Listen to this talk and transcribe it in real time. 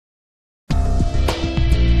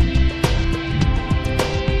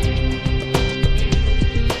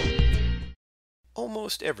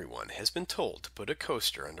Most everyone has been told to put a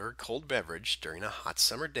coaster under a cold beverage during a hot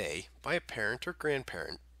summer day by a parent or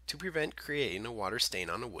grandparent to prevent creating a water stain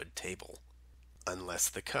on a wood table. Unless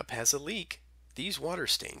the cup has a leak, these water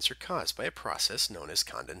stains are caused by a process known as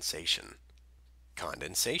condensation.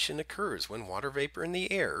 Condensation occurs when water vapor in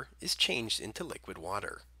the air is changed into liquid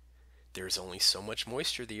water. There is only so much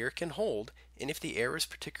moisture the air can hold, and if the air is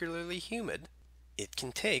particularly humid, it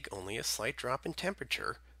can take only a slight drop in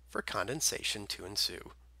temperature for condensation to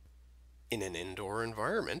ensue. In an indoor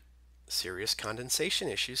environment, serious condensation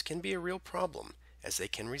issues can be a real problem, as they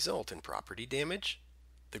can result in property damage,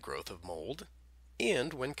 the growth of mold,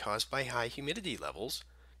 and when caused by high humidity levels,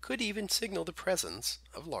 could even signal the presence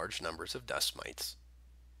of large numbers of dust mites.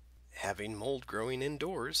 Having mold growing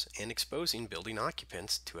indoors and exposing building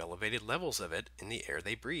occupants to elevated levels of it in the air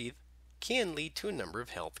they breathe can lead to a number of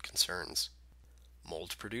health concerns.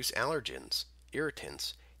 Molds produce allergens,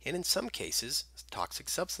 irritants, and in some cases, toxic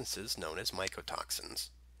substances known as mycotoxins.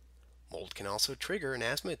 Mold can also trigger an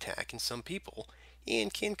asthma attack in some people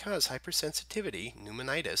and can cause hypersensitivity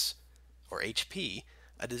pneumonitis, or HP,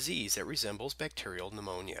 a disease that resembles bacterial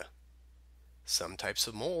pneumonia. Some types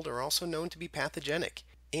of mold are also known to be pathogenic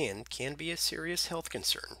and can be a serious health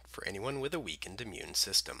concern for anyone with a weakened immune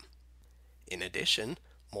system. In addition,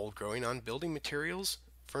 mold growing on building materials,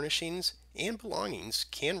 furnishings, and belongings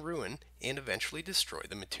can ruin and eventually destroy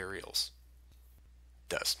the materials.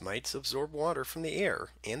 Dust mites absorb water from the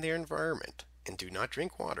air and their environment and do not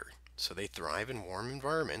drink water, so they thrive in warm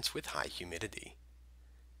environments with high humidity.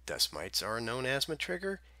 Dust mites are a known asthma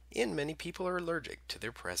trigger, and many people are allergic to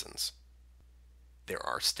their presence. There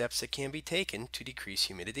are steps that can be taken to decrease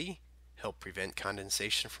humidity, help prevent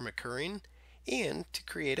condensation from occurring, and to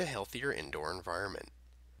create a healthier indoor environment.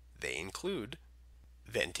 They include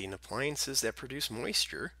venting appliances that produce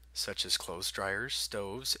moisture, such as clothes dryers,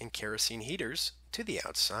 stoves, and kerosene heaters, to the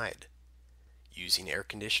outside. Using air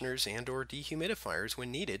conditioners and/or dehumidifiers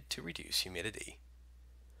when needed to reduce humidity.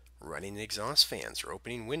 Running exhaust fans or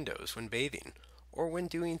opening windows when bathing, or when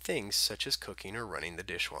doing things such as cooking or running the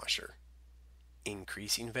dishwasher.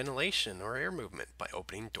 Increasing ventilation or air movement by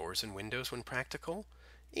opening doors and windows when practical,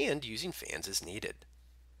 and using fans as needed.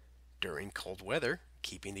 During cold weather,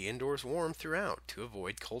 keeping the indoors warm throughout to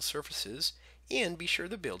avoid cold surfaces and be sure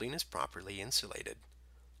the building is properly insulated.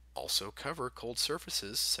 Also cover cold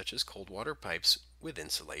surfaces such as cold water pipes with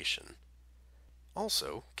insulation.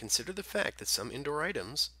 Also, consider the fact that some indoor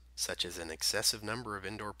items, such as an excessive number of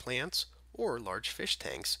indoor plants or large fish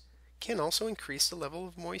tanks, can also increase the level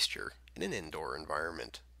of moisture in an indoor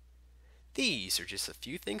environment. These are just a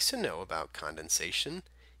few things to know about condensation,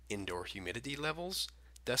 indoor humidity levels,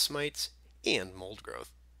 dust mites, and mold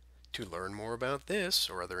growth. To learn more about this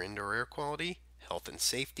or other indoor air quality, health and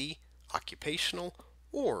safety, occupational,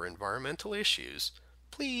 or environmental issues,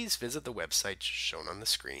 please visit the website shown on the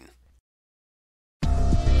screen.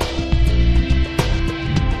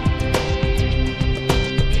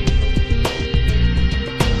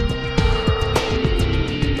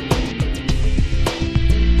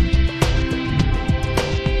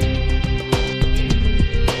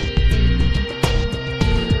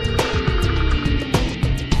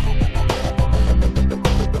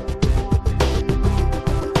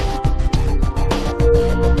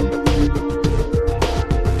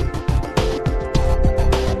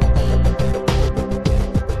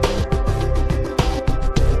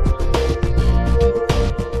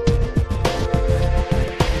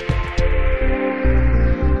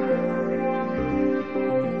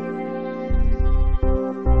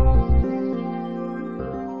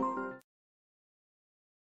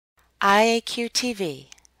 IAQ TV,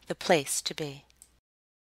 the place to be.